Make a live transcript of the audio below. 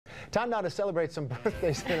Time now to celebrate some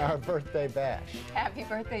birthdays in our birthday bash. Happy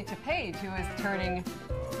birthday to Paige, who is turning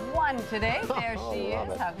 1 today. There she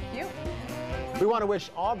is. How cute. We want to wish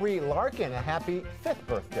Aubrey Larkin a happy 5th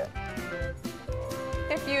birthday.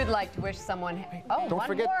 If you'd like to wish someone... Oh, don't one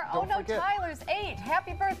forget, more. Oh, no, forget. Tyler's 8.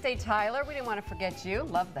 Happy birthday, Tyler. We didn't want to forget you.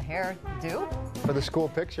 Love the hairdo. For the school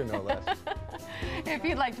picture, no less. If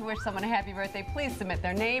you'd like to wish someone a happy birthday, please submit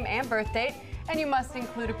their name and birth date. And you must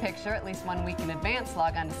include a picture at least 1 week in advance.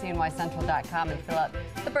 Log on to CNYCentral.com and fill out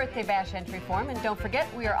the Birthday Bash entry form. And don't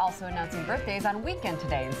forget, we are also announcing birthdays on Weekend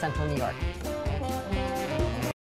today in Central New York.